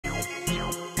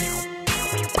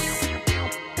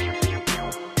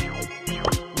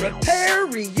Repair,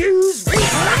 reuse,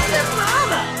 recycle,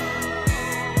 mama!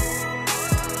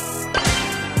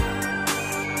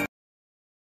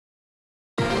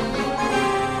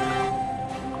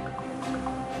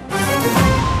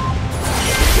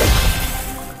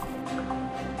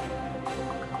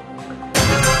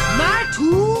 My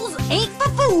tools ain't for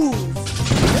fools!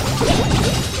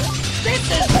 This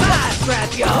is my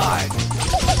scrapyard!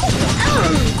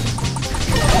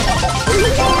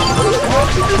 Walk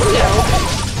to the shelf.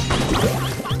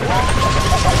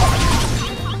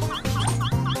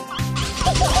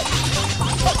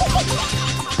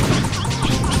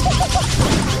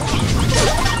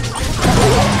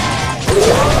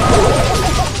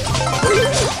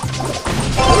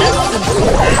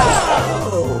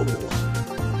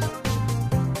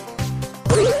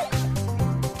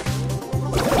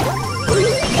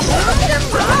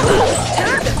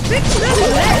 Time to fix this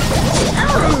mess!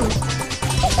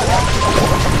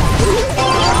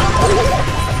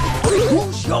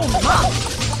 Who's your mom?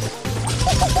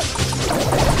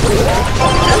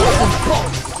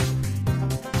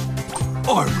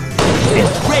 Armor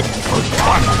is ready for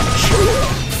carnage!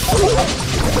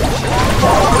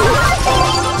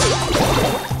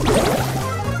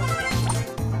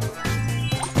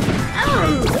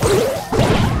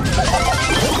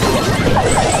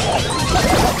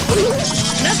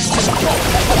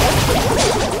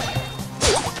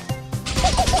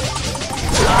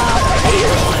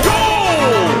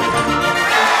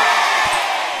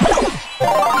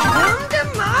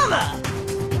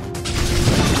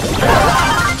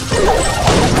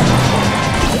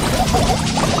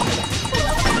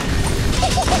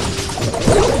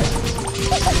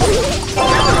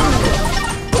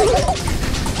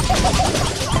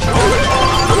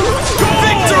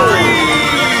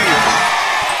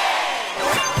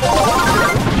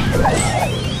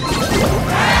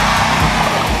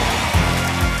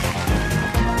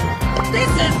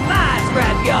 This is my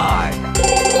scrapyard!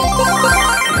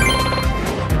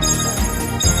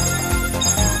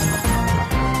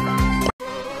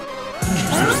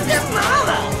 Come to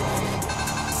mama!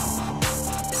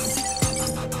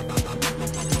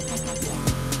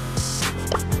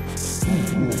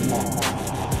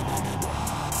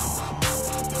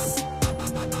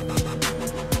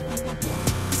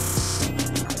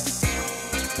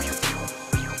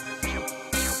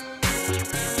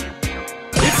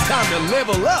 It's time to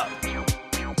level up!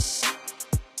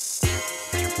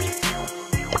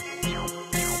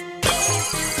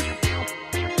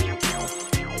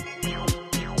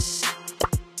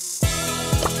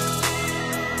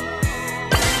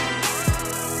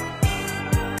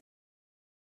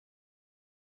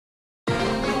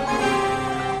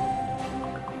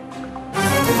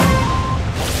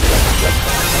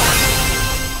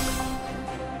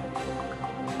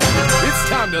 It's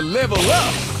time to level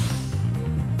up!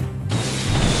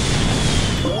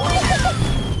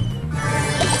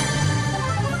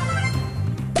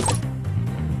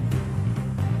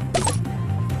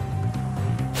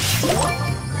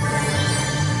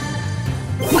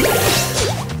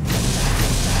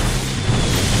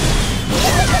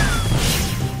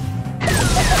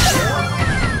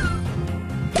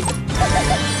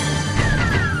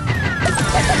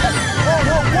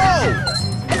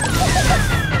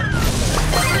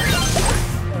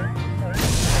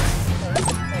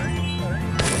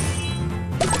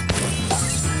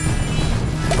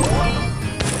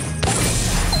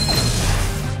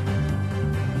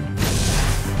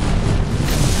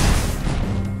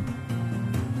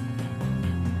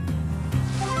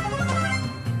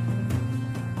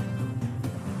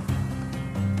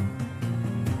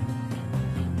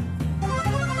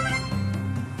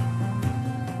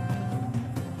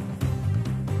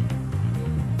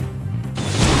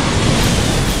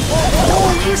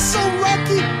 You're so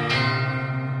lucky!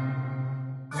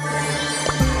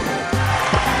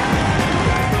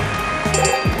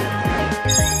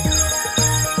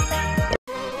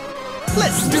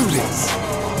 Let's do this!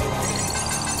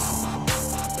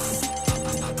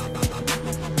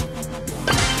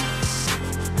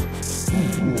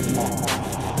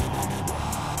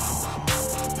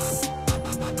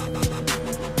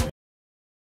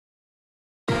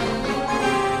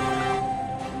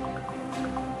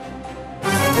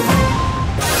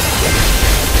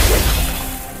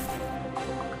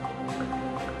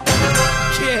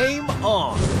 Game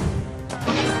on!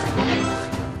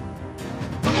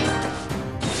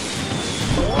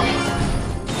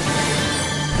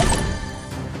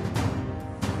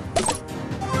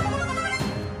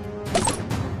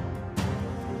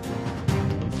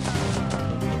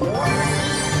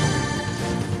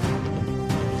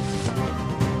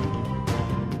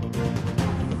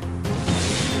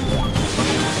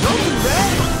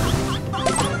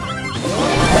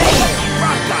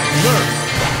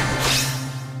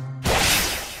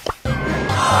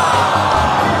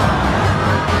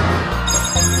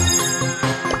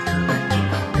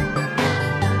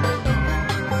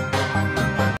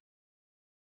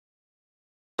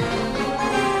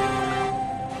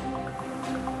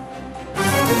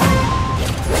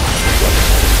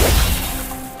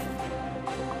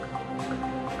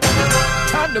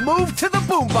 Time to move to the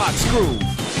boombox groove.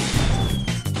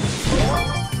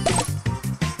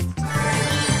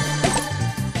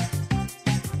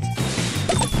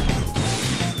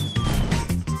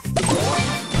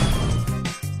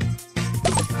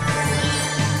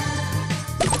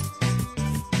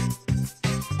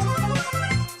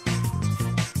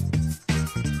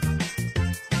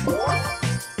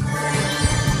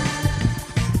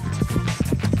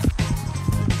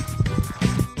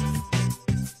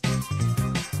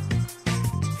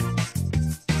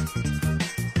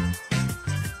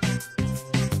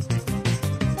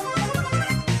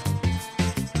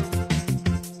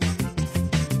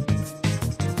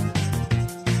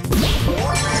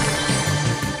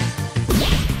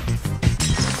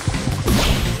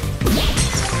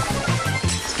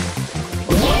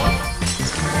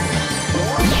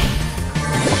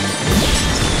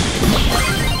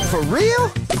 For real?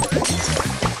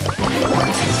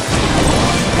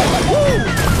 Woo!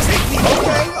 Take me.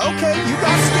 Okay, you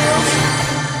got skills.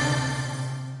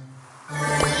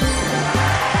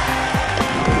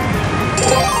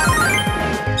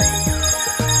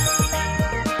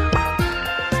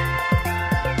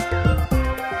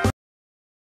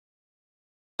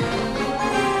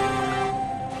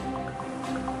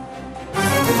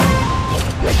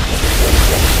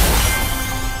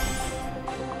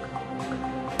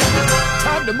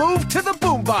 Time to move to the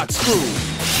boombox groove.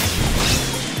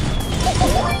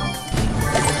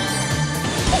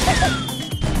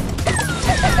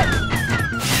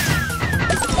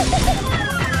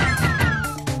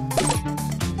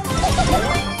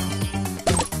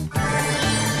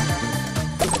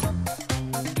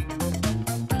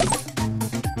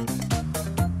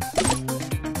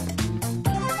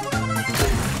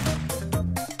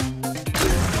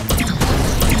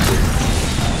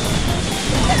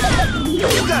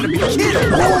 You gotta be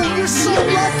kidding! Oh, you're so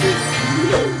lucky!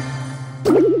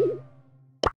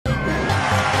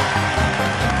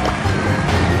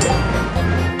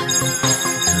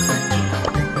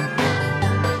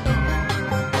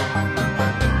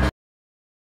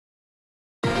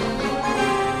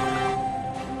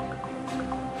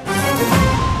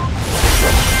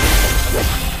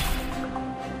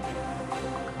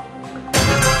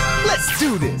 Let's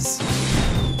do this!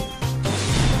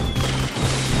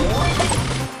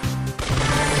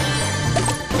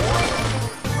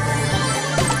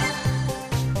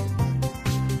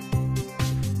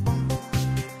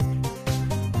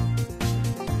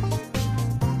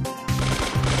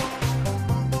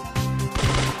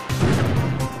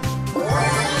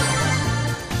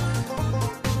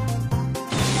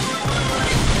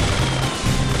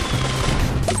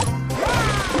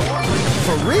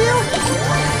 For real?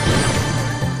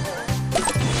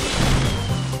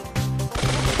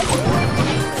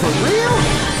 For real?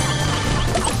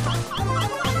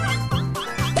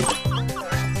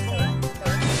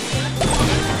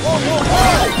 Whoa!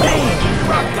 Man,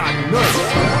 rock got nervous.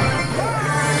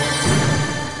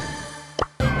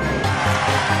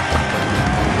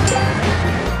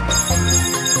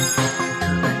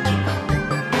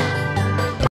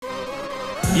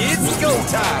 It's go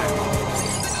time!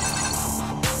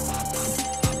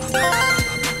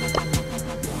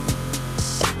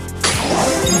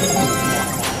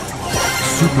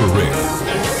 Super rare.